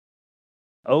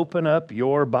Open up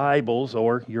your Bibles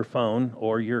or your phone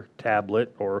or your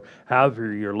tablet or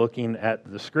however you're looking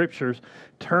at the scriptures.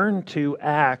 Turn to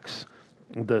Acts,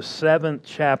 the 7th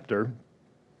chapter.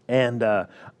 And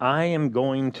I am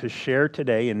going to share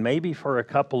today, and maybe for a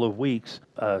couple of weeks,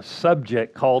 a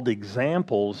subject called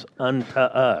Examples Unto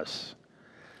Us.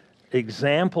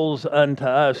 Examples unto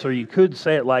us, or you could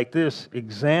say it like this,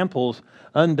 examples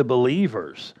unto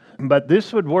believers. But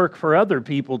this would work for other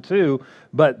people too,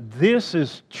 but this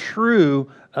is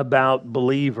true about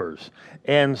believers.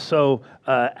 And so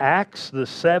Acts, the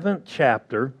 7th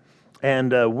chapter,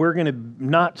 and we're going to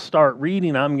not start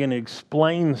reading, I'm going to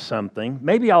explain something.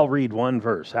 Maybe I'll read one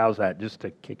verse. How's that, just to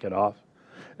kick it off?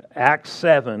 Acts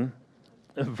 7,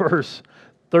 verse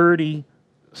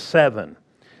 37.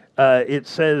 It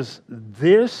says,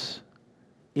 "This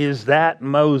is that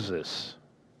Moses."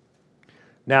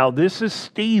 Now, this is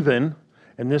Stephen,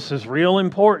 and this is real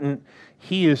important.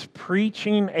 He is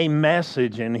preaching a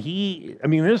message, and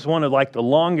this is one of like the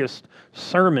longest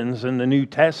sermons in the New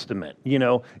Testament,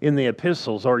 in the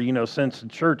epistles, or, since the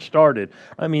church started.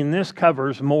 This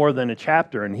covers more than a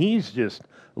chapter, and he's just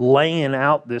laying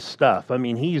out this stuff.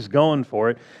 He's going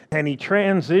for it, and he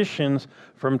transitions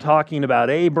from talking about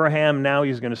Abraham. Now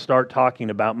he's going to start talking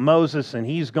about Moses, and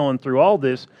he's going through all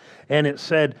this, and it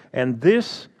said, "And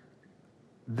this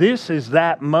is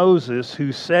that Moses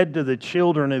who said to the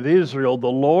children of Israel, 'The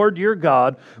Lord your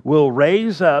God will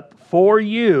raise up for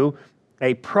you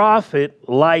a prophet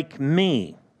like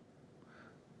me.'"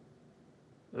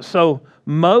 So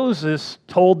Moses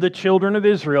told the children of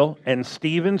Israel, and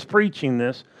Stephen's preaching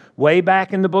this way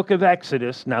back in the book of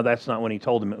Exodus. Now that's not when he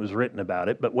told them, it was written about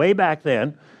it, but way back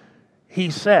then, he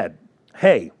said,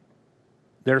 hey,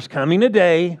 there's coming a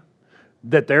day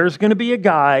that there's going to be a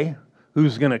guy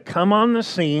who's going to come on the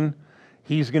scene.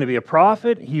 He's going to be a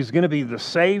prophet. He's going to be the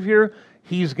Savior.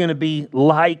 He's going to be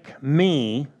like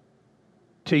me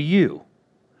to you.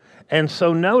 And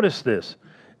so notice this.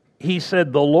 He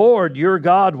said, "The Lord your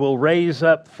God will raise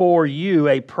up for you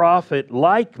a prophet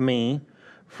like me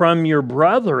from your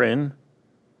brethren.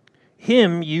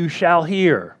 Him you shall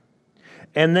hear."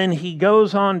 And then he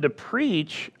goes on to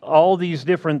preach all these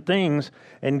different things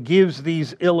and gives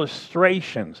these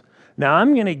illustrations. Now,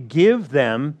 I'm going to give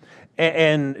them,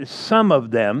 and some of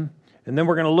them, and then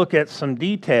we're going to look at some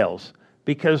details.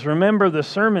 Because remember, the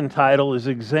sermon title is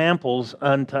Examples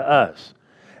Unto Us.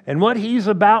 And what he's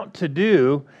about to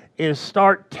do is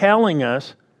start telling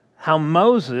us how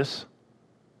Moses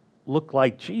looked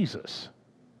like Jesus.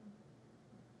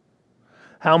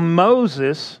 How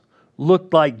Moses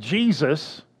looked like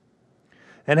Jesus,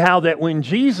 and how that when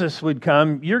Jesus would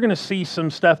come, you're going to see some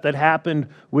stuff that happened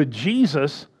with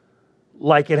Jesus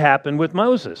like it happened with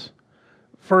Moses.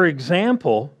 For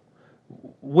example,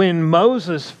 when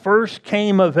Moses first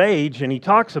came of age, and he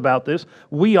talks about this,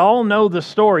 we all know the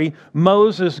story.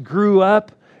 Moses grew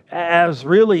up as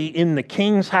really in the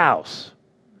king's house,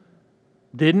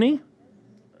 didn't he?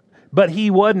 But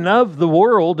he wasn't of the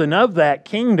world and of that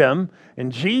kingdom,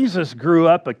 and Jesus grew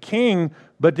up a king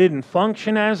but didn't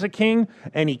function as a king,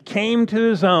 and he came to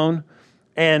his own,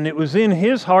 and it was in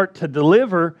his heart to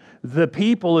deliver the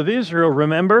people of Israel,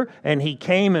 remember? And he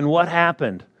came, and what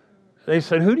happened? They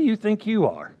said, "Who do you think you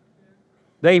are?"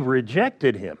 They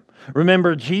rejected him.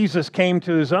 Remember, Jesus came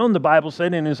to his own, the Bible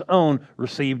said, and his own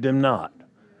received him not.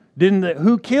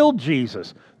 Who killed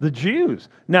Jesus? The Jews.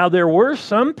 Now, there were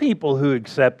some people who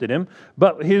accepted him,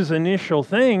 but his initial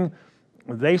thing,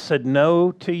 they said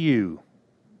no to you.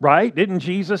 Right? Didn't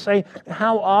Jesus say,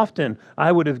 "How often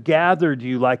I would have gathered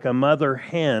you like a mother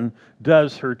hen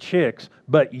does her chicks,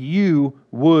 but you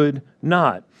would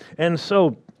not." And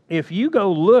so, if you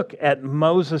go look at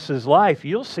Moses' life,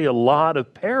 you'll see a lot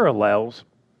of parallels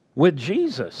with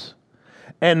Jesus.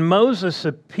 And Moses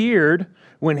appeared,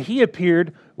 when he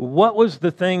appeared, what was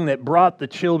the thing that brought the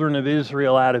children of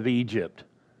Israel out of Egypt?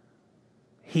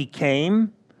 He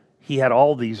came, he had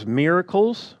all these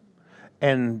miracles,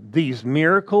 and these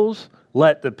miracles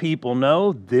let the people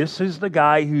know this is the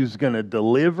guy who's going to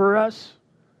deliver us.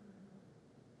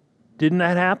 Didn't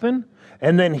that happen?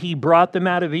 And then he brought them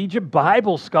out of Egypt.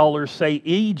 Bible scholars say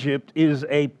Egypt is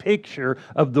a picture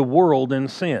of the world in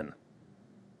sin.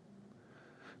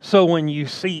 So when you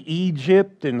see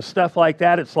Egypt and stuff like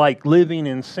that, it's like living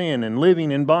in sin and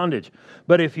living in bondage.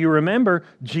 But if you remember,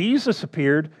 Jesus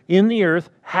appeared in the earth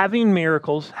having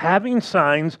miracles, having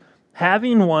signs,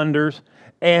 having wonders,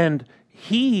 and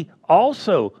he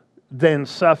also then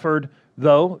suffered,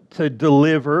 though, to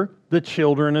deliver the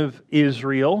children of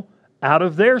Israel out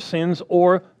of their sins,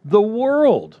 or the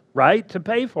world, right, to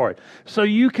pay for it. So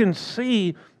you can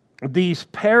see these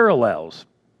parallels.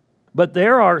 But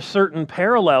there are certain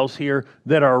parallels here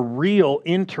that are real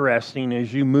interesting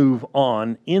as you move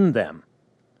on in them.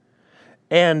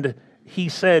 And he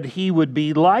said he would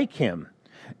be like him.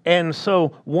 And so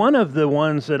one of the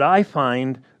ones that I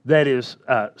find that is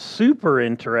super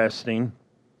interesting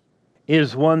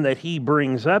is one that he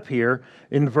brings up here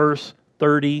in verse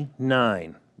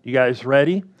 39. You guys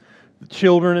ready? The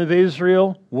children of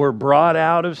Israel were brought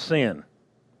out of sin,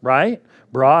 right?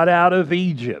 Brought out of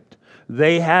Egypt.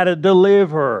 They had a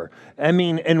deliverer. I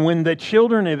mean, and when the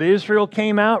children of Israel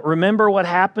came out, remember what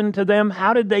happened to them?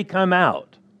 How did they come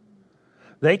out?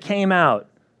 They came out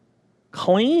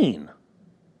clean,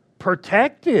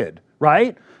 protected,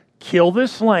 right? Kill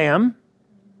this lamb.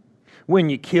 When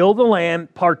you kill the lamb,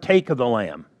 partake of the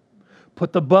lamb.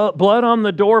 Put the blood on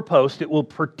the doorpost. It will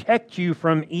protect you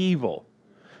from evil.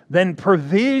 Then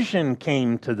provision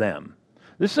came to them.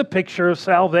 This is a picture of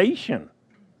salvation.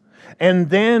 And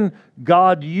then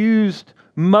God used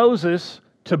Moses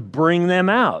to bring them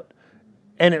out.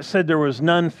 And it said there was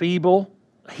none feeble,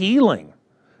 healing.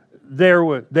 There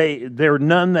were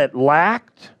none that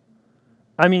lacked.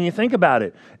 I mean, you think about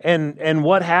it. And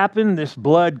what happened? This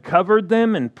blood covered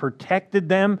them and protected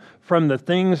them from the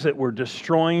things that were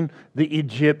destroying the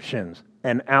Egyptians.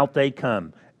 And out they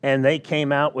come. And they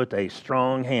came out with a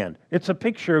strong hand. It's a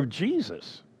picture of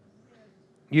Jesus.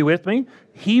 You with me?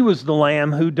 He was the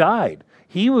lamb who died.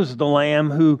 He was the lamb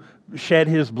who shed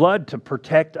his blood to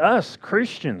protect us,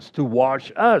 Christians, to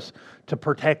wash us, to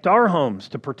protect our homes,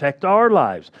 to protect our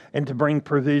lives, and to bring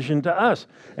provision to us.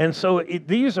 And so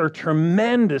these are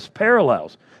tremendous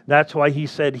parallels. That's why he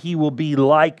said he will be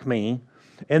like me.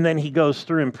 And then he goes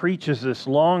through and preaches this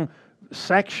long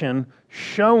section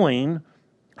showing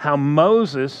how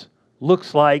Moses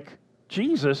looks like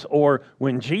Jesus, or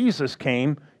when Jesus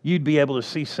came, you'd be able to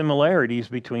see similarities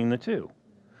between the two.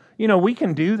 You know, we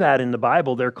can do that in the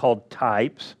Bible. They're called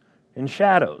types and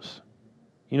shadows.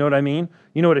 You know what I mean?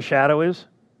 You know what a shadow is?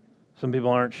 Some people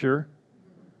aren't sure.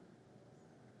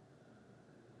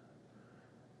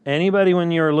 Anybody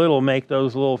when you were little make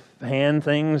those little hand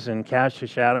things and catch a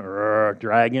shadow,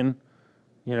 dragon,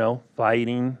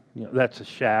 fighting, that's a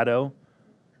shadow.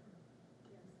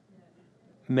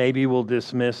 Maybe we'll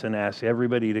dismiss and ask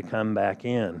everybody to come back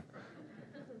in.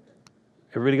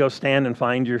 Everybody go stand and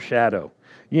find your shadow.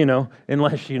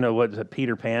 Unless what's it,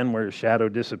 Peter Pan, where his shadow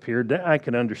disappeared. I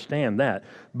can understand that.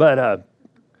 But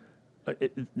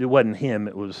it wasn't him,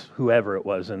 it was whoever it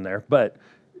was in there. But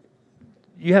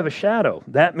you have a shadow.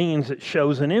 That means it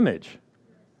shows an image.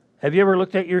 Have you ever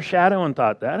looked at your shadow and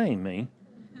thought, that ain't me?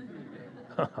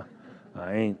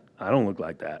 I don't look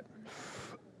like that.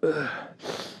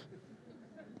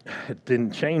 It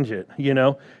didn't change it,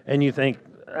 and you think,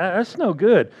 that's no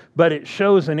good. But it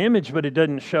shows an image, but it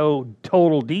doesn't show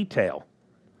total detail.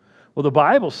 Well, the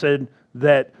Bible said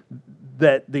that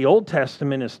the Old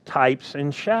Testament is types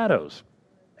and shadows.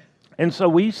 And so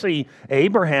we see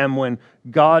Abraham when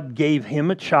God gave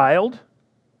him a child.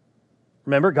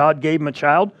 Remember, God gave him a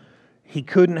child. He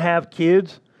couldn't have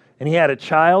kids, and he had a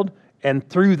child. And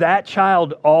through that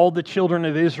child, all the children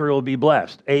of Israel will be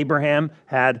blessed. Abraham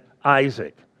had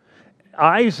Isaac.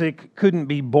 Isaac couldn't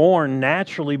be born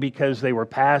naturally because they were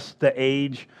past the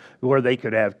age where they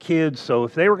could have kids. So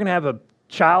if they were going to have a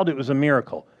child, it was a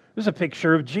miracle. It was a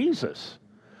picture of Jesus.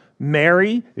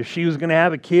 Mary, if she was going to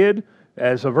have a kid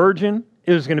as a virgin,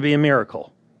 it was going to be a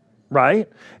miracle, right?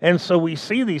 And so we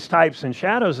see these types and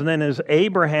shadows. And then as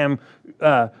Abraham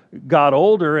got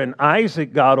older and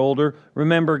Isaac got older,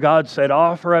 remember God said,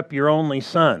 offer up your only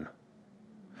son.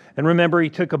 And remember, he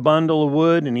took a bundle of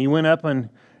wood and he went up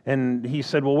and he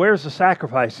said, well, where's the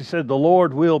sacrifice? He said, the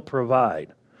Lord will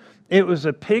provide. It was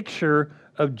a picture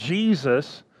of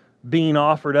Jesus being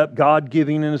offered up, God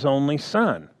giving his only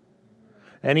son.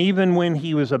 And even when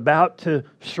he was about to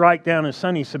strike down his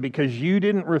son, he said, because you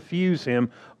didn't refuse him,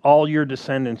 all your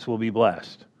descendants will be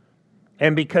blessed.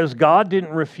 And because God didn't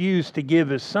refuse to give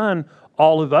his son,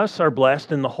 all of us are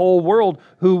blessed, and the whole world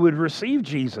who would receive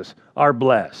Jesus are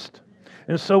blessed.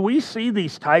 And so we see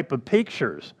these type of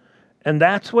pictures. And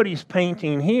that's what he's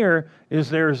painting here, is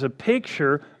there's a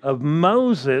picture of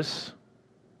Moses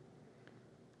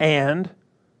and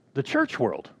the church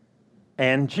world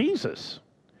and Jesus.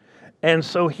 And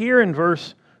so here in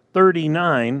verse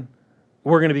 39,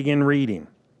 we're going to begin reading.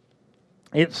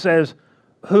 It says,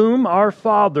 whom our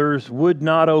fathers would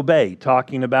not obey,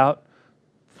 talking about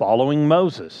following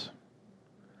Moses,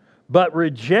 but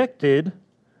rejected,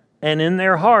 and in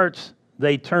their hearts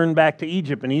they turned back to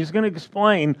Egypt. And he's going to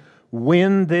explain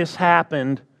when this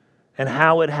happened and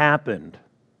how it happened.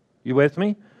 You with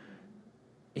me?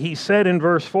 He said in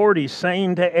verse 40,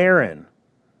 saying to Aaron,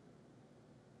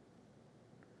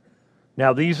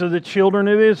 Now, these are the children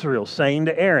of Israel saying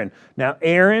to Aaron. Now,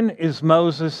 Aaron is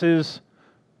Moses'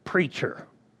 preacher.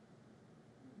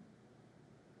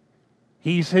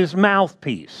 He's his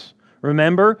mouthpiece.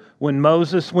 Remember, when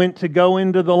Moses went to go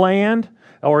into the land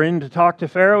or in to talk to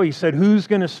Pharaoh, he said, who's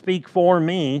going to speak for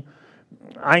me?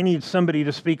 I need somebody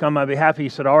to speak on my behalf. He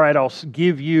said, all right, I'll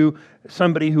give you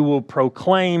somebody who will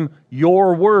proclaim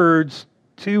your words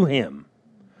to him.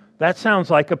 That sounds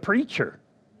like a preacher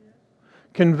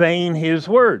conveying his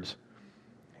words.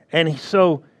 And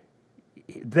so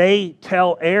they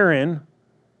tell Aaron,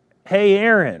 hey,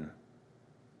 Aaron.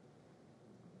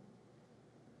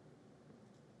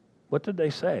 What did they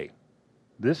say?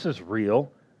 This is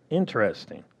real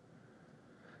interesting.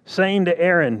 Saying to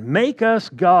Aaron, make us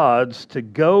gods to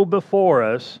go before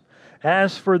us.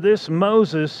 As for this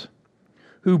Moses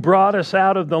who brought us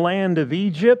out of the land of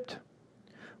Egypt,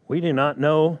 we do not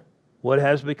know what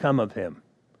has become of him.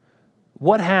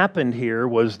 What happened here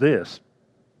was this.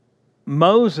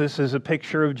 Moses is a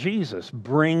picture of Jesus,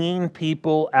 bringing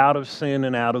people out of sin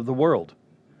and out of the world.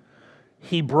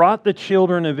 He brought the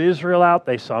children of Israel out.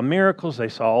 They saw miracles. They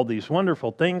saw all these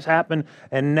wonderful things happen.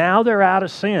 And now they're out of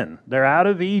sin. They're out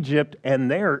of Egypt and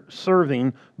they're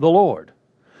serving the Lord.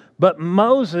 But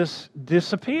Moses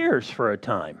disappears for a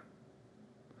time.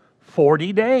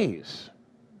 40 days.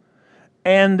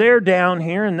 And they're down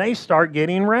here and they start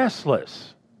getting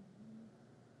restless.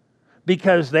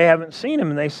 Because they haven't seen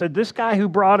him. And they said, this guy who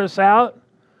brought us out,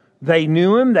 they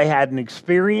knew him. They had an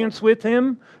experience with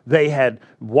him. They had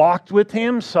walked with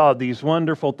him, saw these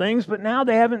wonderful things, but now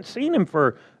they haven't seen him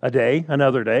for a day,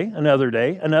 another day, another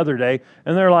day, another day,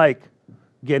 and they're like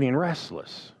getting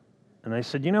restless. And they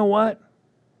said, you know what?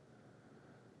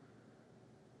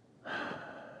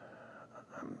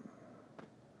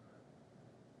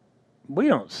 We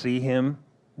don't see him.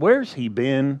 Where's he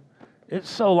been? It's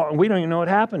so long. We don't even know what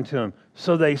happened to him.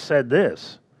 So they said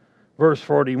this, verse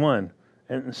 41.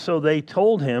 And so they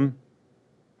told him,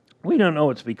 we don't know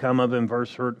what's become of him,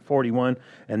 verse 41.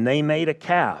 And they made a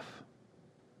calf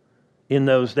in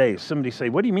those days. Somebody say,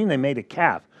 what do you mean they made a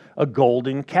calf? A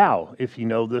golden cow, if you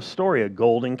know this story, a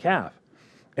golden calf.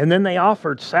 And then they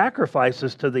offered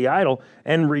sacrifices to the idol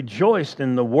and rejoiced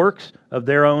in the works of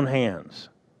their own hands.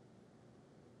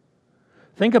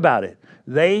 Think about it.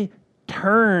 They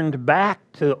turned back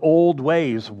to old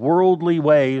ways, worldly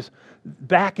ways.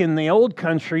 Back in the old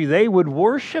country, they would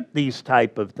worship these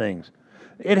type of things.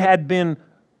 It had been,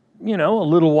 a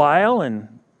little while,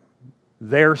 and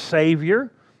their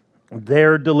Savior,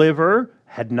 their deliverer,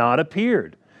 had not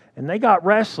appeared. And they got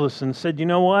restless and said, you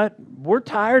know what? We're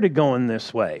tired of going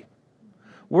this way.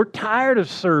 We're tired of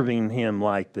serving him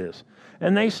like this.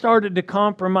 And they started to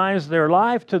compromise their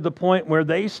life to the point where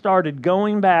they started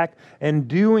going back and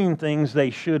doing things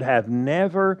they should have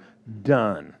never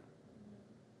done.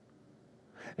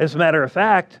 As a matter of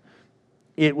fact,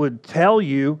 it would tell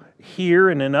you here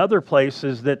and in other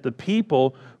places that the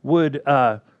people would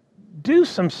do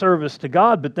some service to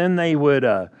God, but then they would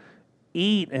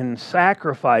eat and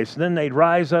sacrifice. Then they'd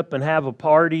rise up and have a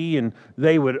party, and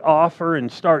they would offer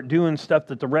and start doing stuff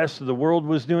that the rest of the world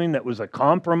was doing that was a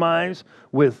compromise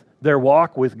with their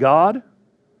walk with God.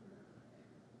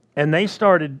 And they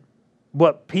started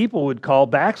what people would call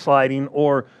backsliding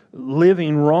or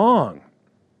living wrong.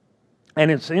 And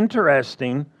it's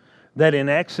interesting that in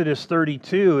Exodus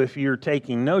 32, if you're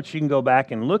taking notes, you can go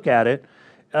back and look at it.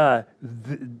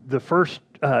 The first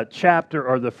chapter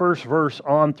or the first verse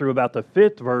on through about the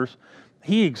 5th verse,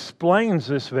 he explains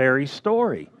this very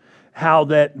story. How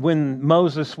that when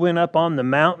Moses went up on the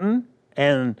mountain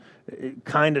and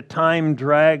kind of time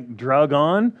drug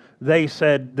on, they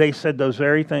said those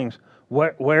very things.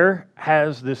 Where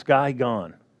has this guy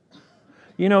gone?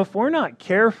 If we're not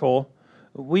careful,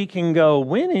 we can go,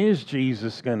 when is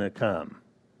Jesus going to come?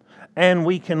 And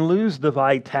we can lose the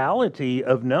vitality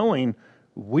of knowing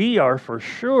we are for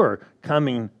sure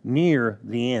coming near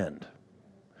the end.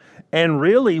 And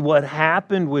really what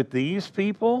happened with these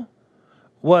people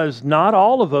was not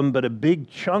all of them, but a big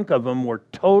chunk of them were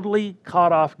totally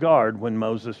caught off guard when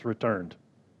Moses returned.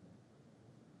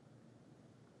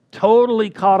 Totally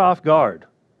caught off guard.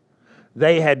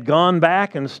 They had gone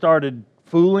back and started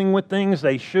fooling with things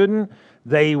they shouldn't.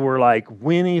 They were like,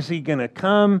 when is he going to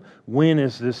come? When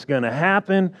is this going to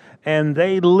happen? And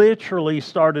they literally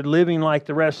started living like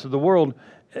the rest of the world,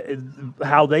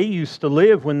 how they used to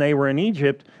live when they were in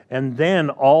Egypt. And then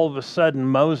all of a sudden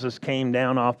Moses came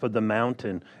down off of the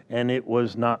mountain, and it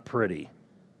was not pretty.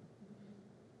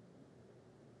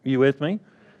 You with me?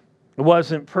 It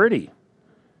wasn't pretty.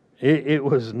 It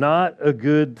was not a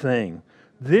good thing.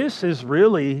 This is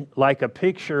really like a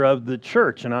picture of the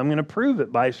church, and I'm going to prove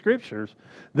it by scriptures,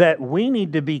 that we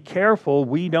need to be careful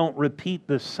we don't repeat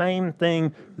the same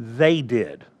thing they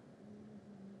did.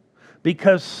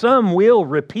 Because some will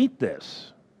repeat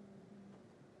this.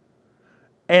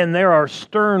 And there are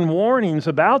stern warnings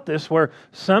about this where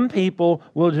some people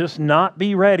will just not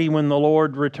be ready when the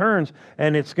Lord returns.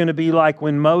 And it's going to be like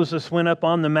when Moses went up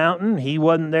on the mountain. He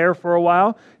wasn't there for a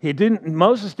while.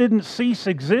 Moses didn't cease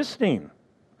existing.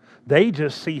 They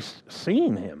just ceased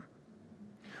seeing him.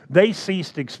 They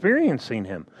ceased experiencing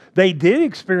him. They did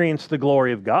experience the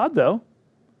glory of God, though.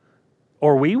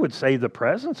 Or we would say the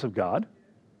presence of God.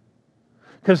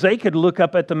 Because they could look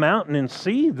up at the mountain and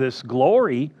see this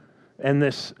glory and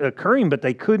this occurring, but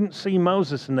they couldn't see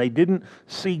Moses and they didn't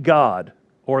see God,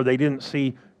 or they didn't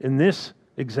see, in this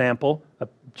example,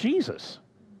 Jesus.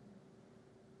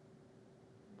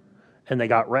 And they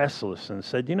got restless and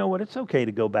said, you know what, it's okay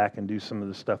to go back and do some of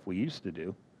the stuff we used to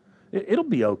do. It'll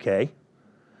be okay.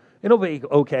 It'll be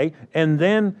okay. And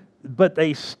then, but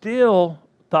they still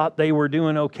thought they were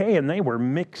doing okay, and they were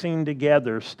mixing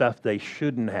together stuff they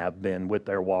shouldn't have been with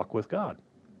their walk with God.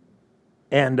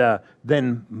 And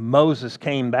then Moses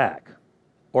came back.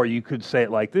 Or you could say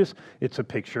it like this, it's a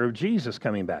picture of Jesus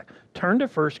coming back. Turn to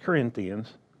 1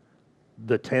 Corinthians,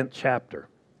 the 10th chapter.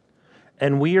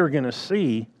 And we are going to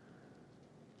see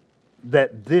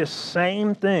that this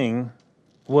same thing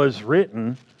was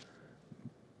written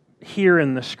here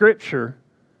in the Scripture.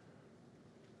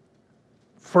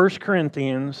 1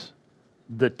 Corinthians,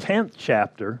 the 10th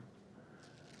chapter.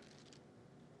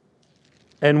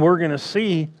 And we're going to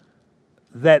see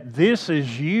that this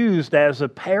is used as a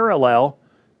parallel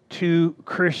to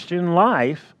Christian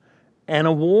life and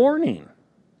a warning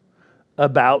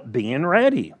about being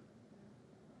ready.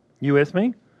 You with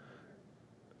me?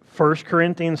 1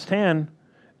 Corinthians 10,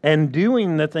 and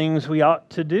doing the things we ought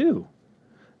to do.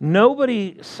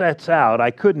 Nobody sets out,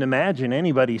 I couldn't imagine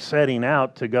anybody setting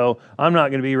out to go, I'm not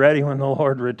going to be ready when the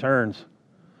Lord returns.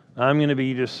 I'm going to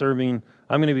be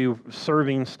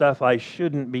serving stuff I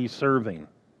shouldn't be serving.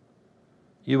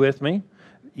 You with me?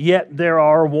 Yet there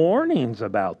are warnings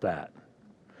about that.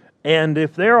 And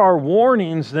if there are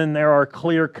warnings, then there are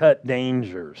clear-cut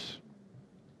dangers.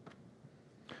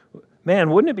 Man,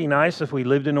 wouldn't it be nice if we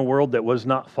lived in a world that was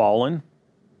not fallen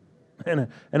and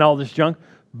all this junk?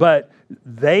 But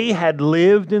they had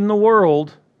lived in the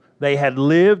world. They had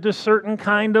lived a certain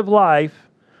kind of life,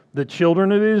 the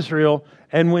children of Israel,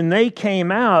 and when they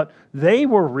came out, they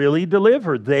were really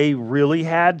delivered. They really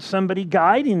had somebody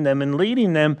guiding them and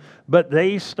leading them, but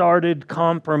they started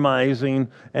compromising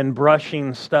and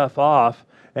brushing stuff off,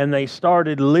 and they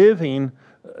started living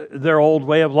their old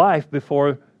way of life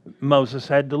before Moses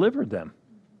had delivered them.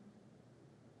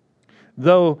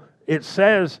 Though it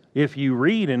says, if you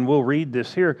read, and we'll read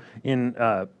this here in,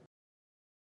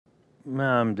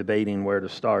 I'm debating where to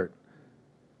start.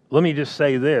 Let me just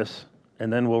say this,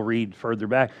 and then we'll read further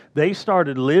back. They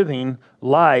started living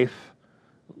life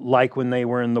like when they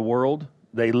were in the world.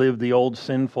 They lived the old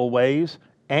sinful ways,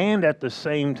 and at the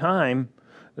same time,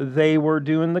 they were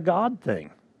doing the God thing.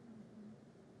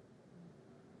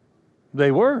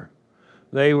 They were.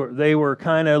 They were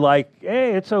kind of like,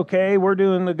 hey, it's okay, we're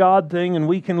doing the God thing and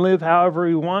we can live however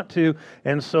we want to.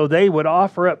 And so they would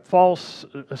offer up false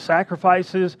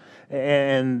sacrifices,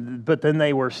 but then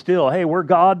they were still, hey, we're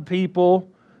God people.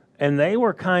 And they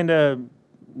were kind of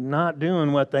not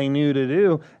doing what they knew to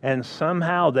do. And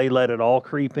somehow they let it all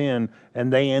creep in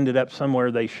and they ended up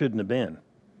somewhere they shouldn't have been.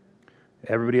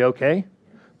 Everybody okay?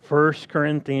 1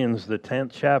 Corinthians, the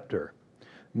 10th chapter.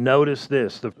 Notice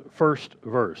this, the first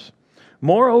verse.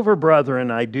 Moreover,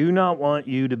 brethren, I do not want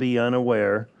you to be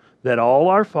unaware that all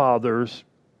our fathers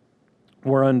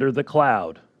were under the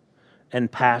cloud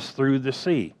and passed through the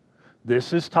sea.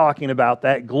 This is talking about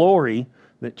that glory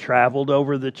that traveled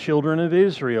over the children of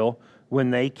Israel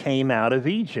when they came out of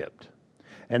Egypt.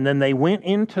 And then they went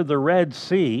into the Red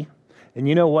Sea. And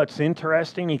you know what's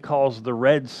interesting? He calls the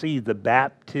Red Sea the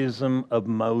baptism of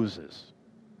Moses.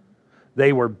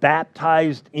 They were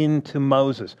baptized into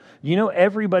Moses. You know,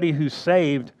 everybody who's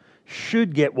saved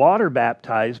should get water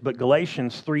baptized, but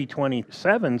Galatians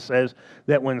 3:27 says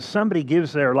that when somebody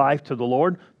gives their life to the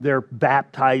Lord, they're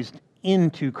baptized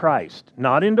into Christ.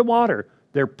 Not into water,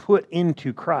 they're put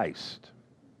into Christ.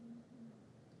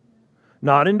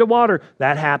 Not into water,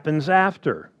 that happens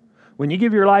after. When you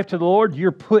give your life to the Lord,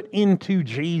 you're put into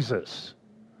Jesus.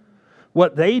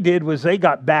 What they did was they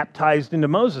got baptized into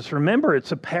Moses. Remember,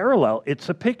 it's a parallel. It's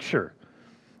a picture.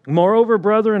 Moreover,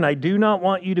 brethren, I do not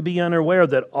want you to be unaware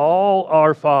that all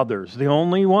our fathers, the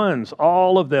only ones,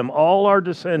 all of them, all our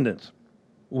descendants,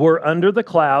 were under the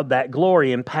cloud, that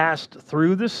glory, and passed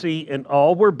through the sea, and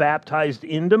all were baptized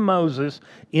into Moses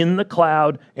in the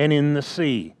cloud and in the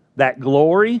sea. That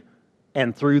glory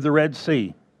and through the Red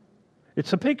Sea.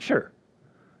 It's a picture.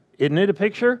 Isn't it a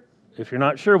picture? If you're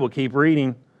not sure, we'll keep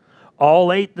reading.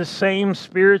 All ate the same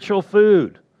spiritual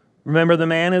food. Remember the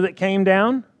manna that came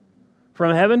down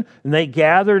from heaven? And they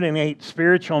gathered and ate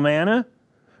spiritual manna.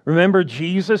 Remember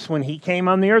Jesus, when He came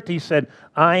on the earth, He said,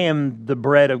 I am the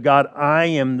bread of God. I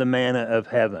am the manna of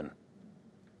heaven.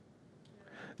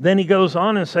 Then He goes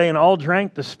on and saying, all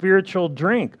drank the spiritual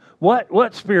drink.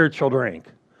 What spiritual drink?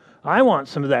 I want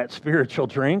some of that spiritual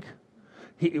drink.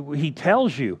 He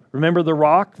tells you, remember the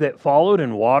rock that followed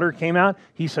and water came out?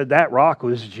 He said that rock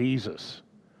was Jesus.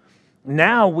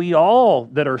 Now we all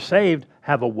that are saved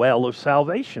have a well of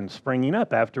salvation springing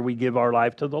up after we give our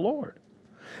life to the Lord.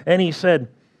 And He said,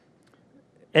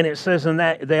 and it says in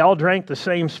that they all drank the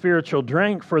same spiritual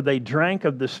drink, for they drank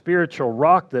of the spiritual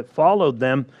rock that followed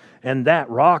them, and that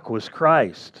rock was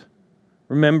Christ.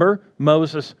 Remember,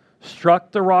 Moses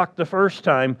struck the rock the first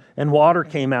time, and water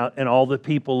came out, and all the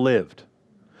people lived.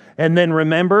 And then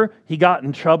remember, he got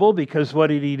in trouble because what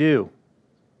did he do?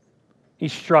 He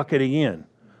struck it again.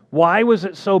 Why was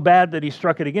it so bad that he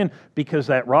struck it again? Because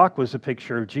that rock was a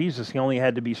picture of Jesus. He only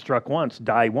had to be struck once,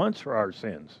 die once for our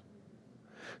sins.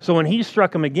 So when he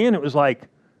struck him again, it was like,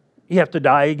 you have to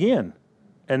die again.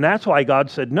 And that's why God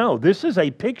said, no, this is a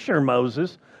picture,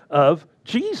 Moses, of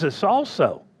Jesus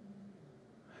also.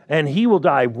 And He will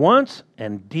die once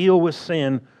and deal with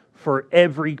sin for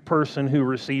every person who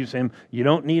receives Him. You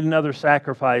don't need another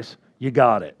sacrifice. You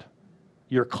got it.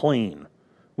 You're clean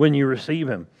when you receive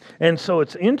Him. And so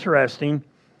it's interesting.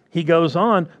 He goes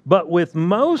on, but with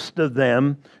most of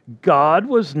them, God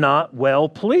was not well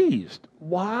pleased.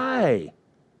 Why?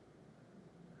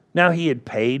 Now, He had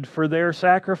paid for their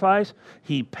sacrifice.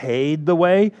 He paid the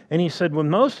way. And He said, with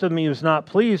most of them, He was not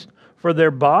pleased, for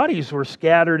their bodies were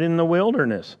scattered in the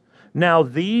wilderness. Now,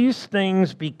 these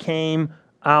things became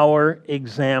our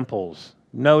examples.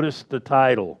 Notice the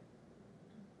title.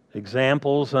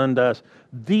 Examples unto us.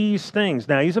 These things.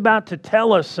 Now, He's about to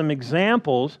tell us some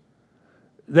examples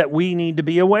that we need to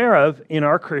be aware of in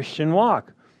our Christian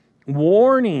walk.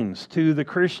 Warnings to the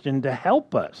Christian to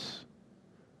help us.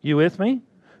 You with me?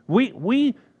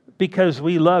 We because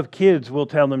we love kids, we'll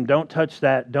tell them, don't touch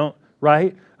that, don't,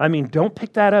 right? I mean, don't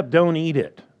pick that up, don't eat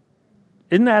it.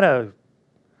 Isn't that a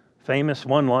famous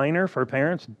one-liner for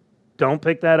parents? Don't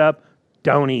pick that up,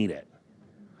 don't eat it.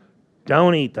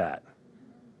 Don't eat that.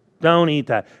 Don't eat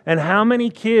that. And how many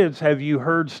kids have you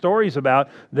heard stories about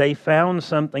they found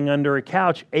something under a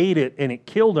couch, ate it, and it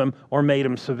killed them or made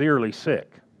them severely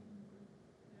sick?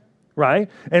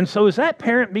 Right? And so is that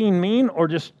parent being mean or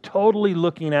just totally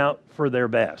looking out for their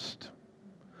best?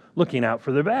 Looking out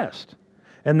for their best.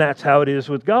 And that's how it is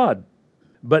with God.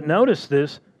 But notice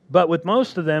this, but with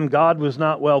most of them, God was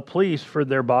not well pleased, for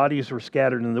their bodies were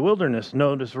scattered in the wilderness.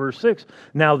 Notice verse 6.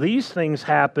 Now these things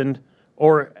happened,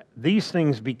 or these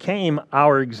things became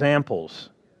our examples.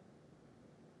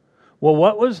 Well,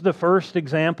 what was the first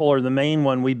example or the main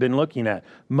one we've been looking at?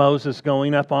 Moses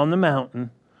going up on the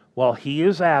mountain. While he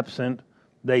is absent,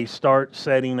 they start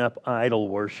setting up idol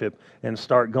worship and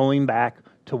start going back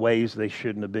to ways they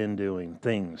shouldn't have been doing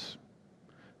things.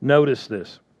 Notice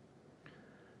this.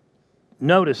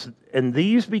 Notice, and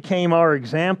these became our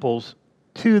examples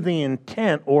to the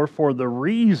intent or for the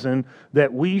reason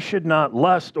that we should not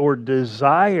lust or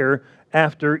desire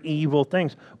after evil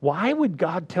things. Why would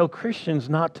God tell Christians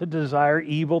not to desire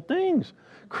evil things?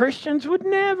 Christians would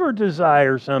never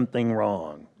desire something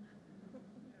wrong.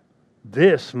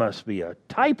 This must be a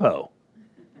typo.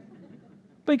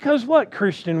 Because what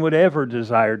Christian would ever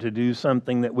desire to do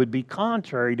something that would be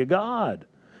contrary to God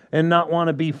and not want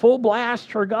to be full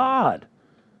blast for God?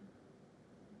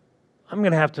 I'm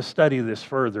going to have to study this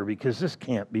further because this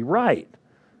can't be right.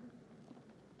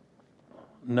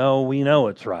 No, we know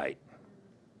it's right.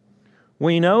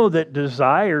 We know that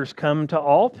desires come to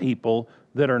all people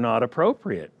that are not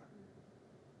appropriate.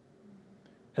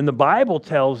 And the Bible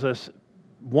tells us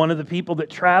one of the people that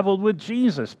traveled with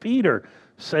Jesus, Peter,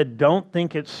 said, don't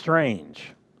think it's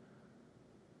strange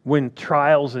when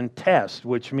trials and tests,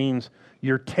 which means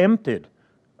you're tempted,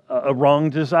 a wrong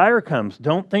desire comes.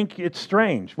 Don't think it's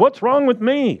strange. What's wrong with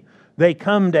me? They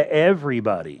come to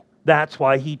everybody. That's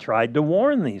why he tried to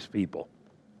warn these people.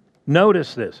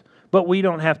 Notice this. But we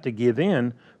don't have to give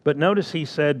in. But notice he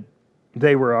said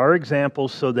they were our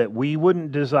examples so that we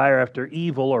wouldn't desire after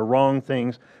evil or wrong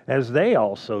things as they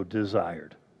also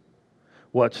desired.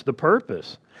 What's the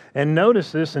purpose? And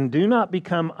notice this, and do not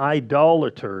become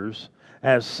idolaters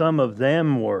as some of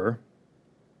them were.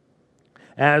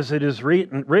 As it is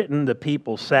written, the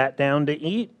people sat down to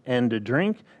eat and to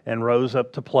drink and rose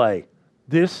up to play.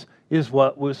 This is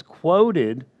what was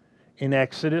quoted in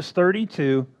Exodus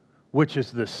 32, which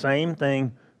is the same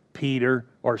thing Peter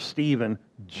or Stephen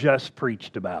just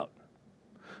preached about.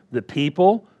 The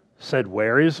people said,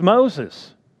 "Where is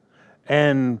Moses?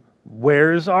 And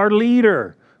where's our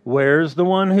leader? Where's the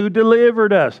one who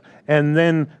delivered us?" And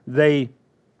then they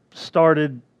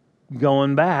started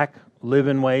going back,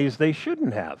 living ways they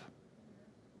shouldn't have.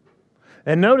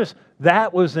 And notice,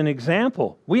 that was an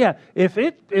example.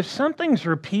 If something's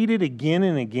repeated again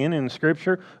and again in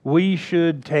Scripture, we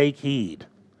should take heed.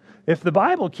 If the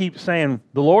Bible keeps saying,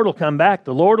 the Lord will come back,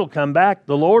 the Lord will come back,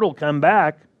 the Lord will come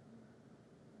back,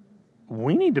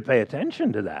 we need to pay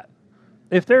attention to that.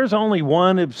 If there's only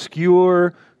one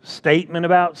obscure statement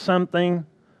about something,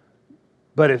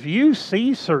 but if you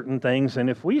see certain things, and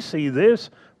if we see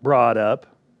this brought up,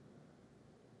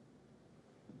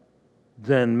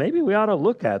 then maybe we ought to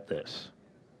look at this.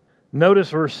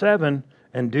 Notice verse 7,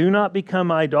 "And do not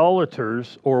become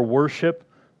idolaters or worship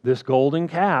this golden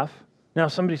calf." Now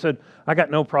somebody said, "I got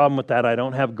no problem with that. I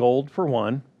don't have gold for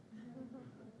one."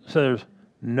 So there's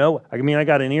no, I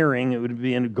got an earring. It would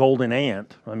be a golden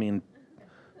ant.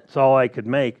 It's all I could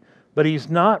make. But he's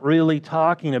not really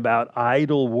talking about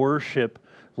idol worship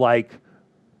like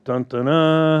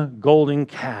golden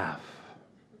calf.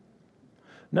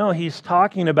 No, he's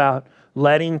talking about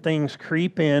letting things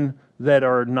creep in that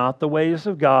are not the ways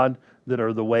of God, that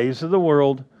are the ways of the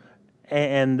world.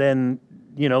 And then,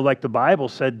 like the Bible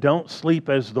said, don't sleep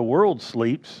as the world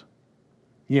sleeps.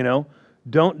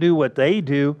 Don't do what they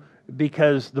do,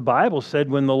 because the Bible said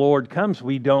when the Lord comes,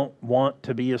 we don't want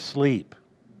to be asleep.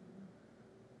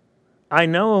 I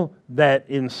know that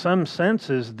in some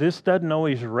senses, this doesn't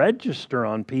always register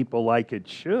on people like it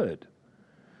should.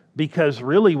 Because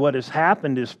really what has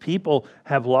happened is people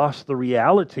have lost the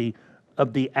reality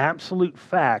of the absolute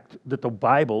fact that the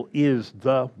Bible is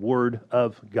the Word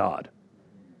of God.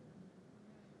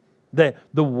 The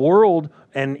world,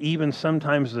 and even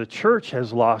sometimes the church,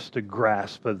 has lost a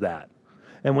grasp of that.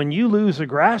 And when you lose a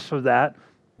grasp of that,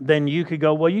 then you could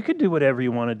go, well, you could do whatever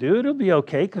you want to do. It'll be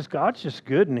okay because God's just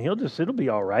good and it'll be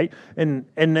all right.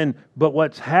 But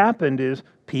what's happened is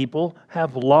people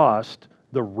have lost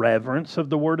the reverence of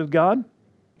the Word of God,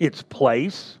 its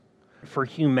place for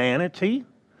humanity,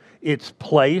 its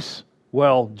place,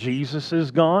 Jesus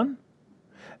is gone.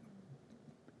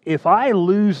 If I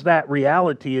lose that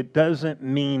reality, it doesn't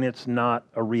mean it's not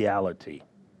a reality.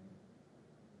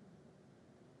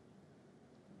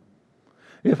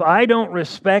 If I don't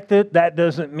respect it, that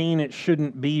doesn't mean it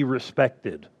shouldn't be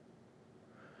respected.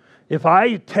 If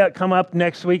I come up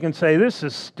next week and say, "This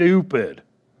is stupid,"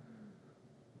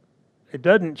 it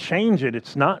doesn't change it.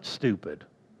 It's not stupid.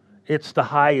 It's the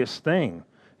highest thing.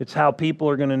 It's how people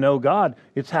are going to know God.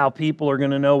 It's how people are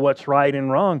going to know what's right and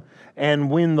wrong.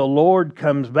 And when the Lord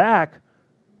comes back,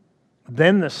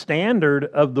 then the standard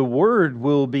of the Word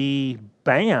will be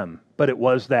bam. But it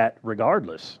was that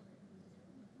regardless.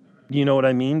 You know what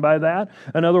I mean by that?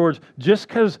 In other words, just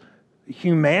because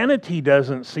humanity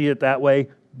doesn't see it that way,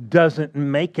 doesn't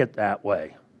make it that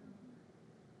way.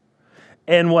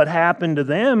 And what happened to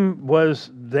them was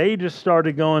they just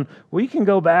started going, we can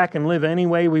go back and live any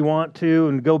way we want to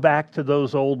and go back to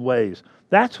those old ways.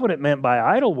 That's what it meant by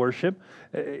idol worship.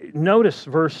 Notice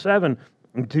verse 7,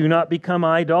 "Do not become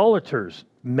idolaters.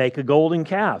 Make a golden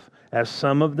calf, as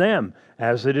some of them.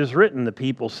 As it is written, the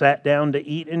people sat down to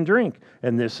eat and drink."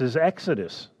 And this is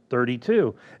Exodus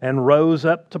 32. "And rose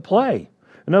up to play."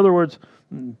 In other words,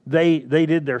 they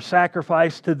did their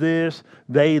sacrifice to this.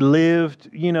 They lived,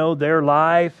 their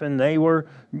life, and they were,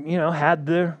 had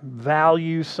their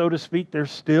values, so to speak. They're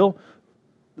still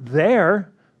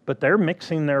there, but they're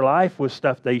mixing their life with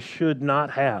stuff they should not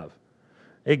have.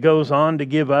 It goes on to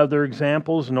give other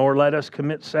examples, "Nor let us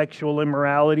commit sexual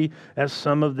immorality as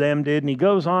some of them did." And he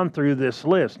goes on through this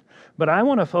list. But I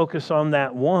want to focus on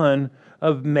that one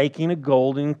of making a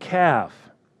golden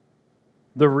calf.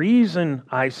 The reason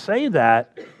I say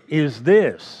that is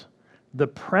this. The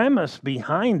premise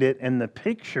behind it and the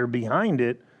picture behind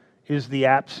it is the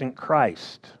absent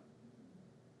Christ.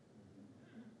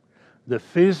 The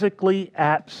physically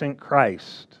absent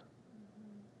Christ.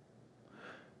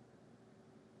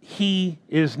 He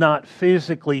is not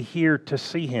physically here to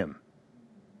see him.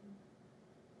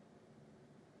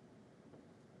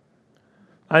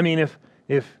 If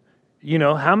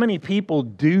how many people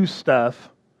do stuff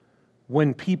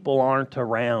when people aren't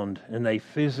around and they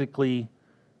physically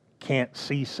can't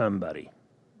see somebody?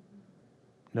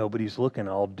 Nobody's looking,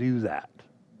 I'll do that.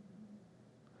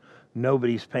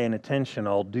 Nobody's paying attention,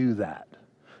 I'll do that.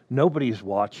 Nobody's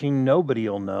watching. Nobody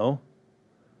will know.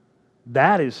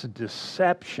 That is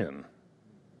deception.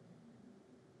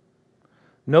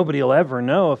 Nobody will ever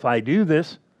know if I do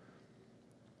this.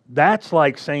 That's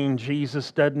like saying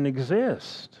Jesus doesn't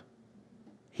exist.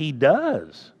 He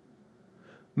does.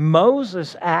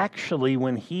 Moses actually,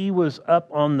 when he was up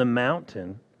on the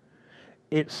mountain,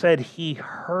 it said he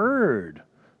heard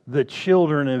the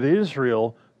children of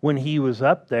Israel when he was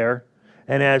up there.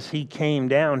 And as he came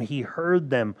down, he heard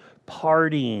them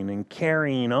partying and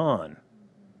carrying on.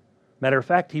 Matter of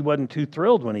fact, he wasn't too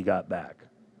thrilled when he got back.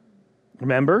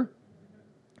 Remember?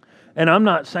 And I'm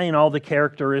not saying all the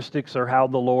characteristics are how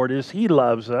the Lord is. He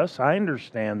loves us. I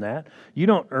understand that. You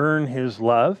don't earn His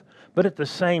love. But at the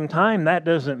same time, that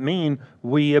doesn't mean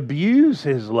we abuse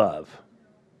His love.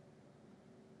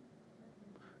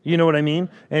 You know what I mean?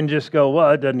 And just go,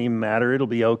 well, it doesn't even matter. It'll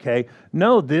be okay.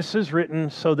 No, this is written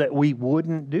so that we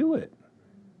wouldn't do it.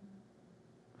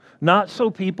 Not so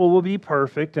people will be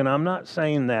perfect, and I'm not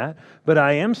saying that, but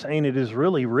I am saying it is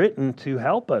really written to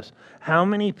help us. How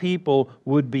many people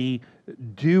would be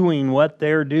doing what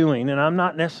they're doing? And I'm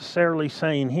not necessarily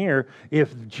saying here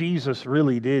if Jesus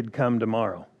really did come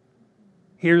tomorrow.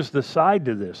 Here's the side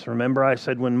to this. Remember I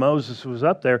said when Moses was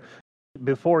up there,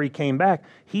 before he came back,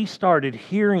 he started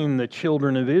hearing the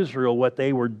children of Israel, what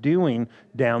they were doing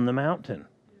down the mountain.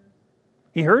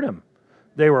 He heard them.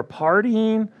 They were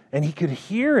partying, and he could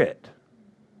hear it.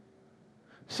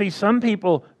 See, some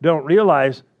people don't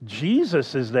realize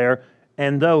Jesus is there,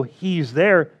 and though He's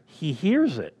there, He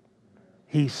hears it.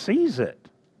 He sees it.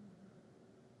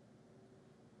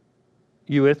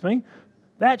 You with me?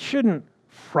 That shouldn't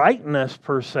frighten us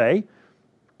per se.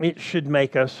 It should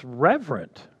make us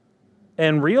reverent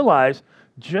and realize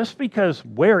just because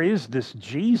where is this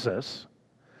Jesus?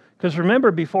 Because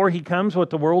remember, before He comes, what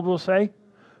the world will say?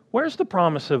 Where's the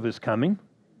promise of His coming?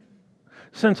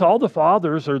 Since all the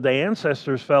fathers or the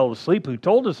ancestors fell asleep who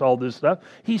told us all this stuff,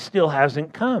 He still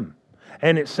hasn't come.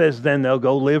 And it says then they'll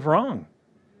go live wrong.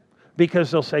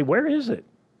 Because they'll say, where is it?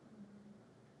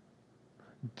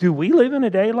 Do we live in a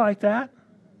day like that?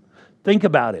 Think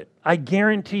about it. I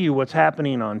guarantee you what's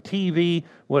happening on TV,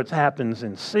 what happens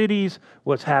in cities,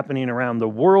 what's happening around the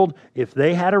world, if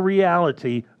they had a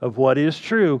reality of what is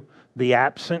true, the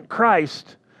absent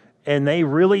Christ, and they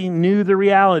really knew the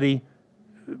reality,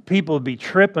 people would be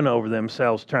tripping over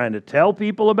themselves trying to tell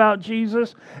people about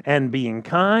Jesus and being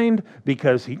kind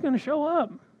because He's going to show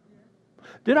up.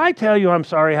 Did I tell you I'm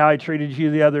sorry how I treated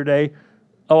you the other day?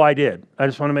 Oh, I did. I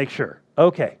just want to make sure.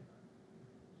 Okay.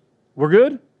 We're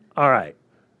good? All right.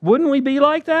 Wouldn't we be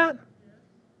like that?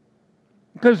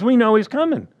 Because we know He's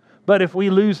coming. But if we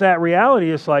lose that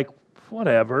reality, it's like,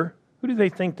 whatever. Who do they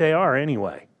think they are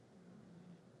anyway?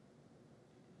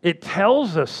 It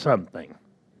tells us something.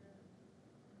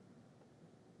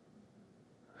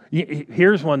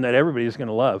 Here's one that everybody's going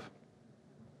to love.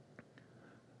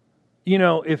 You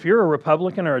know, if you're a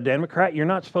Republican or a Democrat, you're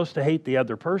not supposed to hate the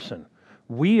other person.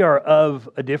 We are of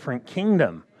a different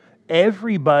kingdom.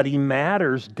 Everybody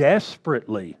matters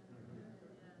desperately.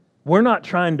 We're not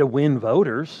trying to win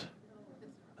voters.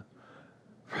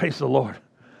 Praise the Lord.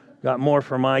 Got more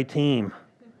for my team.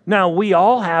 Now, we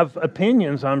all have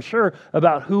opinions, I'm sure,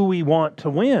 about who we want to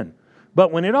win.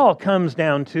 But when it all comes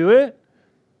down to it,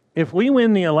 if we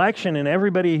win the election and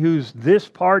everybody who's this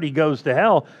party goes to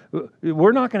hell,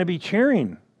 we're not going to be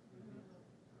cheering.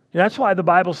 That's why the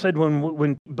Bible said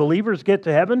when believers get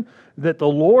to heaven, that the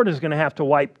Lord is going to have to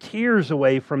wipe tears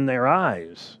away from their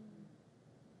eyes.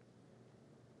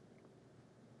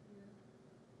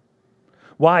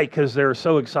 Why? Because they're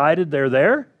so excited they're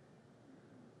there?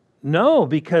 No,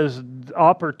 because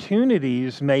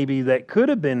opportunities maybe that could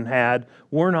have been had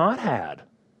were not had.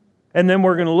 And then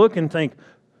we're going to look and think,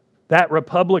 that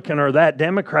Republican or that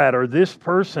Democrat or this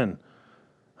person,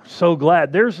 I'm so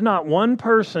glad. There's not one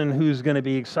person who's going to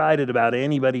be excited about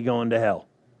anybody going to hell.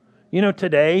 You know,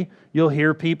 today you'll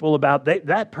hear people about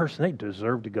that person, they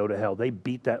deserve to go to hell. They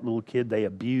beat that little kid. They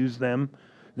abused them.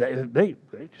 They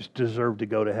just deserve to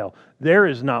go to hell. There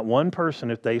is not one person,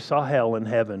 if they saw hell and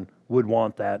heaven, would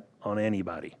want that on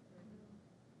anybody,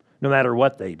 no matter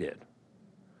what they did.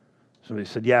 Somebody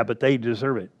said, yeah, but they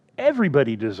deserve it.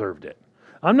 Everybody deserved it.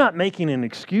 I'm not making an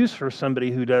excuse for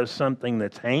somebody who does something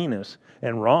that's heinous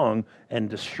and wrong and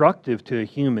destructive to a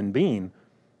human being.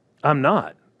 I'm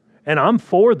not. And I'm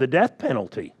for the death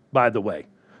penalty, by the way.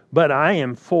 But I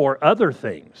am for other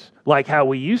things, like how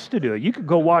we used to do it. You could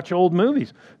go watch old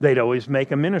movies. They'd always make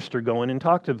a minister go in and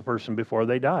talk to the person before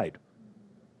they died.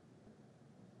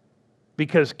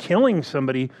 Because killing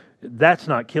somebody, that's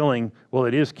not killing. Well,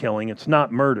 it is killing. It's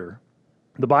not murder.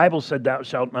 The Bible said, thou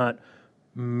shalt not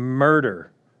murder.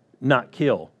 not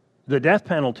kill. The death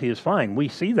penalty is fine. We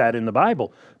see that in the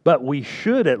Bible. But we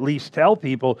should at least tell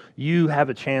people, you have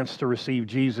a chance to receive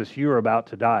Jesus. You are about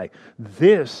to die.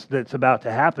 This that's about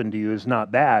to happen to you is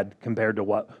not bad compared to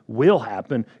what will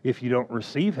happen if you don't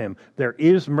receive Him. There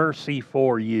is mercy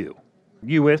for you.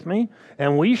 You with me?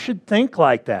 And we should think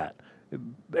like that.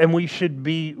 And we should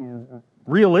be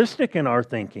realistic in our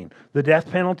thinking. The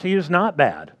death penalty is not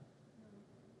bad.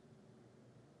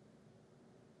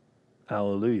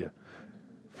 Hallelujah.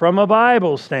 From a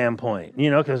Bible standpoint,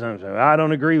 because I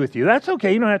don't agree with you. That's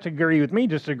okay. You don't have to agree with me.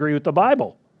 Just agree with the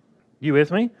Bible. You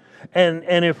with me?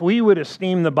 And if we would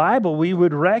esteem the Bible, we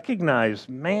would recognize,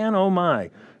 man, oh my,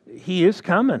 He is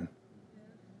coming.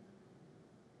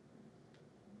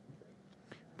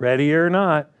 Ready or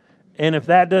not. And if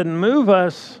that doesn't move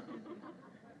us,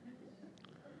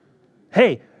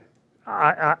 hey,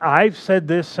 I've said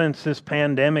this since this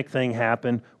pandemic thing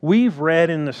happened. We've read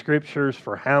in the Scriptures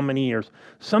for how many years?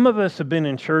 Some of us have been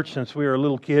in church since we were a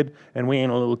little kid, and we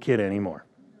ain't a little kid anymore.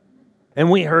 And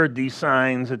we heard these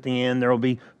signs at the end. There will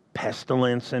be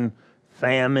pestilence and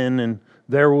famine, and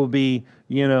there will be,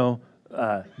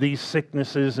 these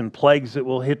sicknesses and plagues that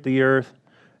will hit the earth.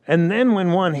 And then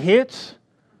when one hits,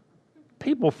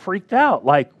 people freaked out.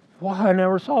 Like, well, I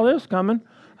never saw this coming.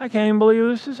 I can't even believe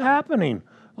this is happening.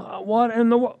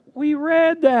 We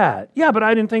read that. Yeah, but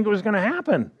I didn't think it was going to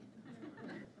happen.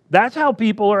 That's how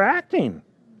people are acting.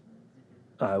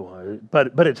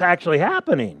 But it's actually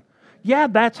happening. Yeah,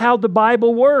 that's how the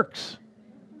Bible works.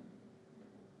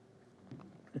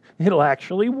 It'll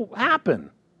actually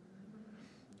happen.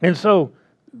 And so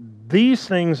these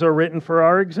things are written for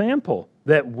our example,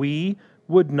 that we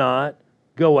would not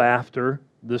go after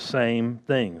the same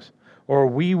things, or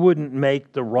we wouldn't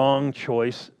make the wrong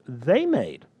choice they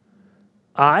made.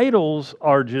 Idols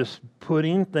are just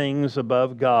putting things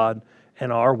above God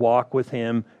and our walk with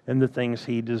Him and the things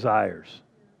He desires.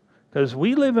 Because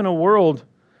we live in a world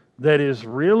that is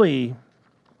really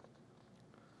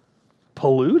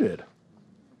polluted.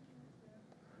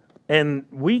 And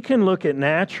we can look at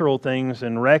natural things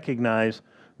and recognize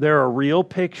there are real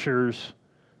pictures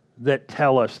that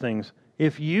tell us things.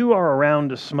 If you are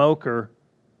around a smoker,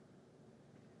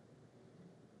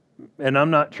 and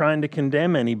I'm not trying to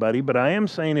condemn anybody, but I am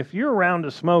saying if you're around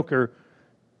a smoker,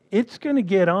 it's going to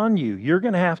get on you. You're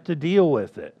going to have to deal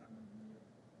with it.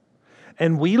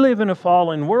 And we live in a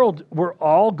fallen world. We're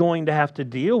all going to have to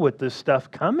deal with this stuff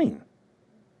coming.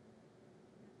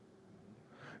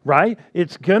 Right?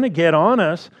 It's going to get on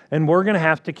us, and we're going to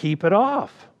have to keep it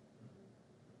off.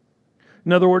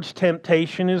 In other words,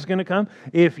 temptation is going to come.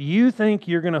 If you think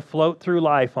you're going to float through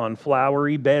life on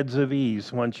flowery beds of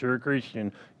ease once you're a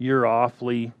Christian, you're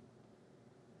awfully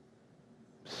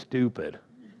stupid.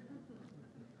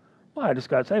 Well, I just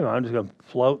got saved. I'm just going to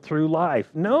float through life.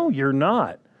 No, you're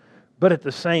not. But at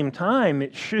the same time,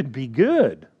 it should be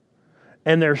good.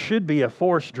 And there should be a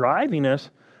force driving us,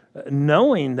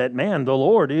 knowing that, man, the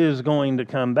Lord is going to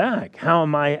come back. How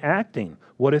am I acting?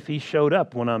 What if He showed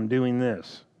up when I'm doing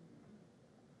this?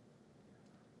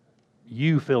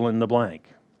 You fill in the blank.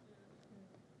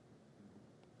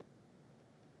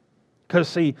 Because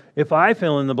see, if I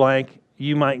fill in the blank,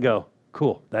 you might go,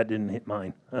 cool, that didn't hit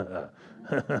mine.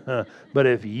 But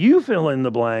if you fill in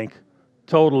the blank,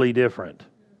 totally different.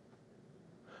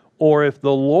 Or if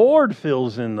the Lord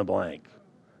fills in the blank,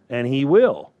 and He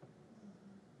will.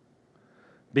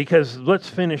 Because let's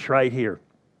finish right here.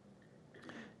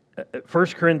 1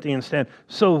 Corinthians 10.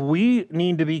 So we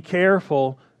need to be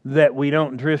careful that we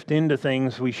don't drift into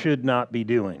things we should not be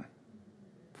doing.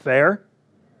 Fair?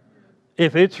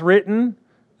 If it's written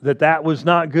that was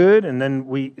not good, and then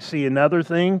we see another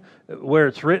thing where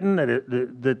it's written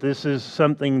that this is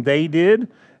something they did,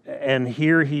 and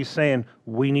here he's saying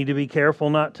we need to be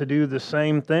careful not to do the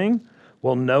same thing.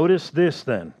 Well, notice this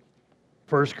then.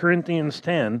 1 Corinthians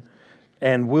 10,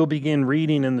 and we'll begin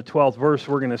reading in the 12th verse.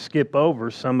 We're going to skip over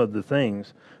some of the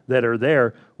things that are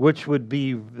there, which would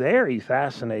be very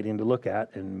fascinating to look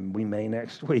at, and we may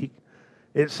next week.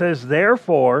 It says,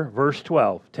 therefore, verse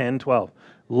 12, 10:12,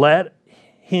 let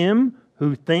him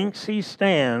who thinks he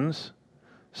stands.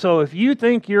 So if you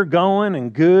think you're going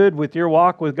and good with your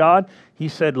walk with God, he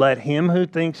said, let him who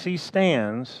thinks he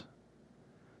stands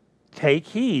take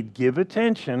heed, give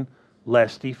attention,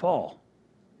 lest he fall.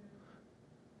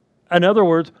 In other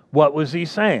words, what was he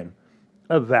saying?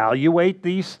 Evaluate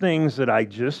these things that I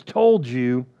just told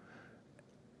you.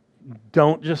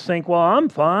 Don't just think, well, I'm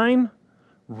fine.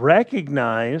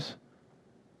 Recognize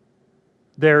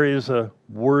there is a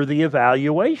worthy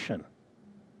evaluation.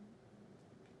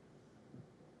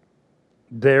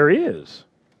 There is.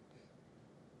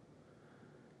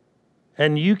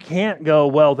 And you can't go,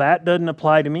 well, that doesn't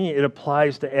apply to me. It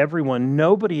applies to everyone.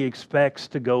 Nobody expects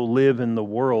to go live in the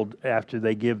world after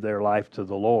they give their life to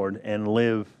the Lord and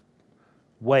live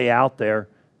way out there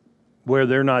where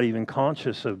they're not even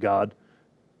conscious of God.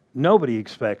 Nobody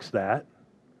expects that.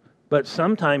 But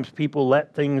sometimes people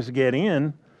let things get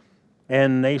in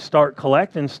and they start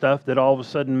collecting stuff that all of a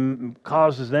sudden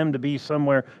causes them to be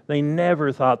somewhere they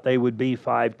never thought they would be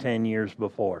 5-10 years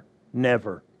before.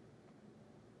 Never.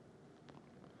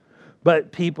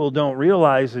 But people don't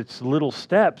realize it's little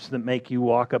steps that make you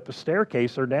walk up a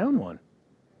staircase or down one.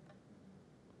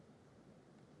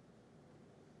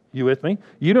 You with me?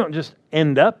 You don't just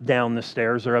end up down the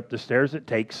stairs or up the stairs. It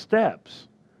takes steps.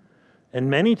 And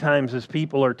many times as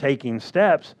people are taking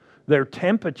steps, their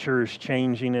temperature is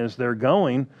changing as they're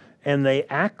going, and they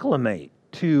acclimate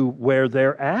to where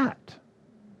they're at.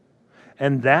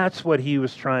 And that's what he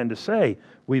was trying to say.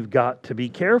 We've got to be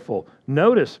careful.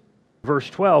 Notice, verse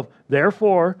 12,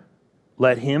 therefore,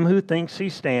 let him who thinks he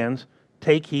stands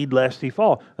take heed lest he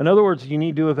fall. In other words, you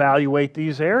need to evaluate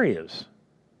these areas.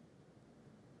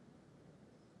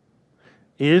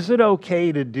 Is it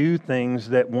okay to do things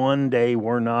that one day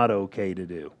were not okay to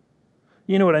do?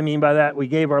 You know what I mean by that? We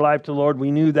gave our life to the Lord. We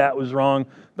knew that was wrong,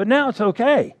 but now it's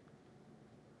okay.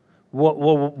 Well,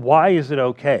 why is it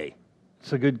okay?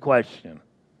 It's a good question.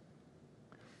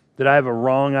 Did I have a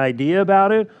wrong idea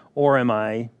about it, or am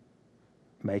I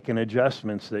making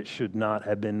adjustments that should not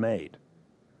have been made?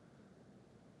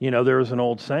 You know, there was an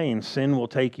old saying, sin will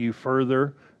take you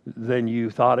further than you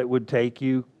thought it would take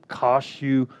you, cost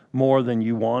you more than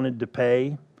you wanted to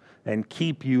pay, and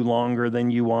keep you longer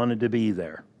than you wanted to be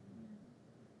there.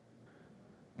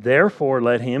 Therefore,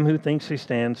 let him who thinks he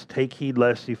stands take heed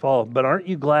lest he fall. But aren't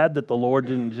you glad that the Lord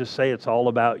didn't just say it's all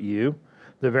about you?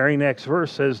 The very next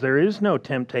verse says, there is no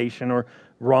temptation or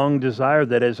wrong desire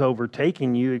that has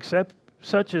overtaken you except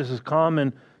such as is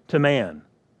common to man.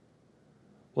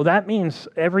 Well, that means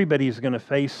everybody's going to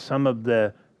face some of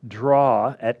the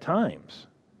draw at times.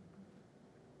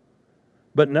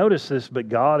 But notice this, but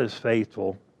God is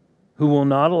faithful, who will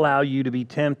not allow you to be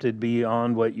tempted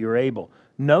beyond what you're able.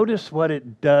 Notice what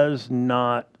it does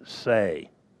not say.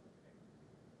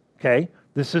 Okay?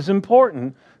 This is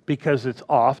important because it's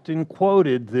often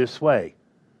quoted this way.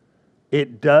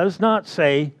 It does not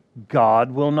say,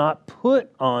 God will not put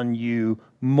on you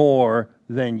more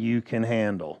than you can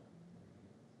handle.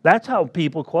 That's how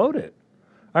people quote it.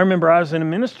 I remember I was in a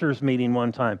minister's meeting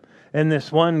one time, and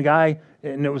this one guy,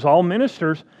 and it was all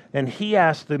ministers, and he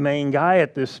asked the main guy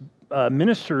at this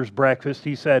minister's breakfast,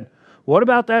 he said, what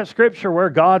about that scripture where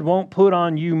God won't put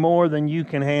on you more than you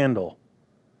can handle?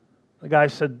 The guy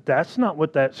said, that's not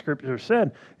what that scripture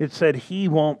said. It said he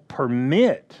won't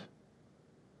permit.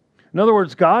 In other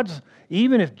words,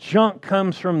 even if junk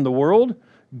comes from the world,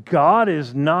 God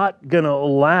is not going to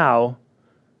allow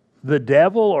the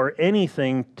devil or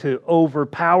anything to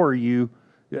overpower you.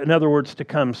 In other words, to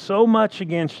come so much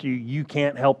against you, you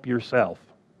can't help yourself.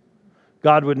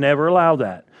 God would never allow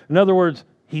that. In other words,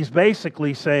 he's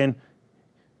basically saying,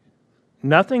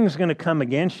 nothing's going to come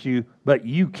against you, but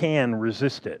you can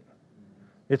resist it.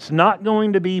 It's not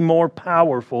going to be more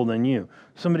powerful than you.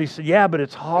 Somebody said, yeah, but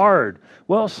it's hard.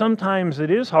 Well, sometimes it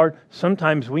is hard.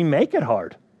 Sometimes we make it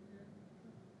hard.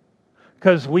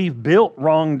 Because we've built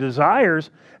wrong desires,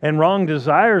 and wrong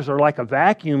desires are like a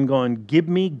vacuum going, give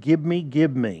me, give me,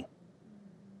 give me.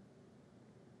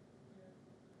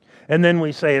 And then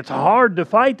we say, it's hard to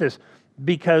fight this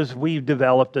because we've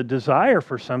developed a desire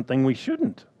for something we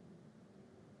shouldn't.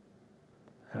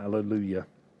 Hallelujah.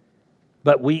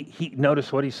 But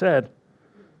notice what he said.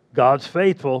 God's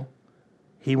faithful.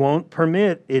 He won't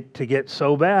permit it to get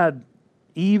so bad,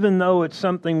 even though it's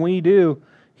something we do.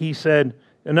 He said,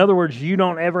 in other words, you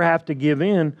don't ever have to give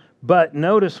in. But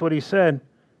notice what he said.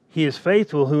 He is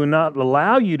faithful who will not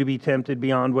allow you to be tempted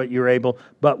beyond what you're able,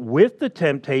 but with the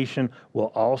temptation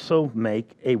will also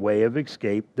make a way of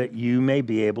escape that you may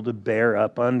be able to bear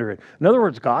up under it. In other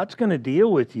words, God's going to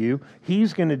deal with you.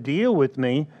 He's going to deal with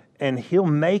me, and He'll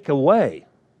make a way.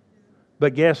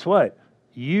 But guess what?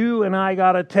 You and I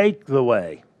got to take the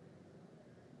way.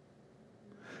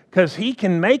 Because He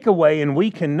can make a way and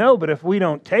we can know, but if we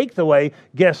don't take the way,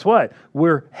 guess what?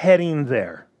 We're heading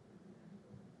there.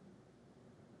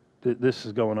 This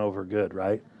is going over good,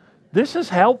 right? This is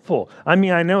helpful. I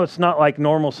mean, I know it's not like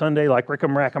normal Sunday, like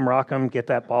Rick'em, Rack'em, Rock'em, get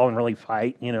that ball and really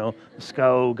fight, let's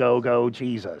go,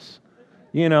 Jesus.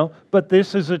 But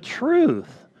this is a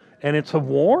truth, and it's a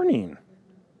warning.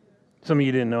 Some of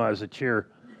you didn't know I was a cheer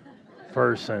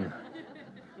person.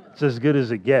 It's as good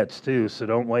as it gets, too, so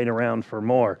don't wait around for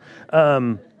more.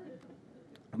 But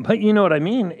you know what I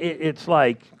mean? It's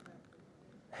like,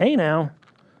 hey now,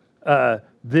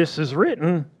 this is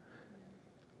written,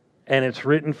 and it's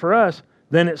written for us.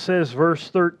 Then it says, verse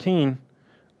 13,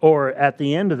 or at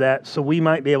the end of that, so we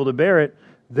might be able to bear it.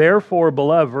 Therefore,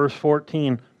 beloved, verse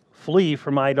 14, flee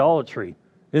from idolatry.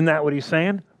 Isn't that what he's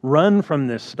saying? Run from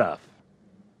this stuff.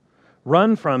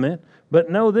 Run from it. But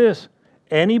know this,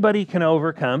 anybody can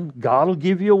overcome. God will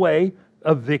give you a way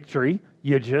of victory.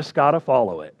 You just got to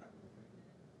follow it.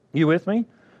 You with me?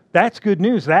 That's good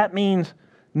news. That means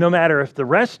no matter if the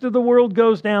rest of the world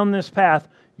goes down this path,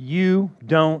 you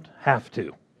don't have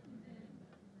to.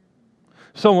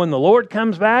 So when the Lord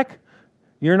comes back,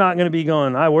 you're not going to be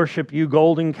going, I worship you,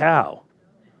 golden cow.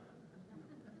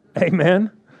 Amen?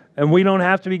 And we don't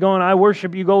have to be going, I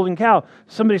worship you, golden cow.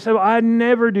 Somebody said, well, I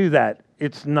never do that.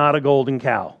 It's not a golden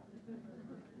cow.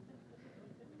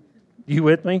 You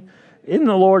with me? Isn't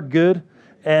the Lord good?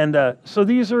 And so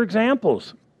these are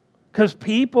examples. Because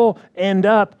people end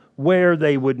up where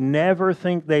they would never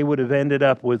think they would have ended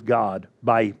up with God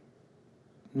by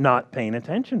not paying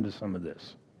attention to some of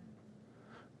this.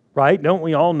 Right? Don't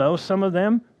we all know some of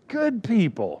them? Good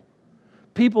people.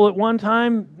 People at one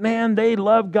time, man, they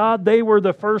loved God. They were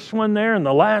the first one there and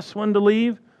the last one to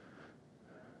leave.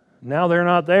 Now they're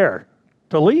not there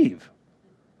to leave.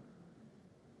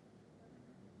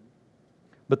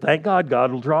 But thank God,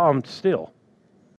 God will draw them still.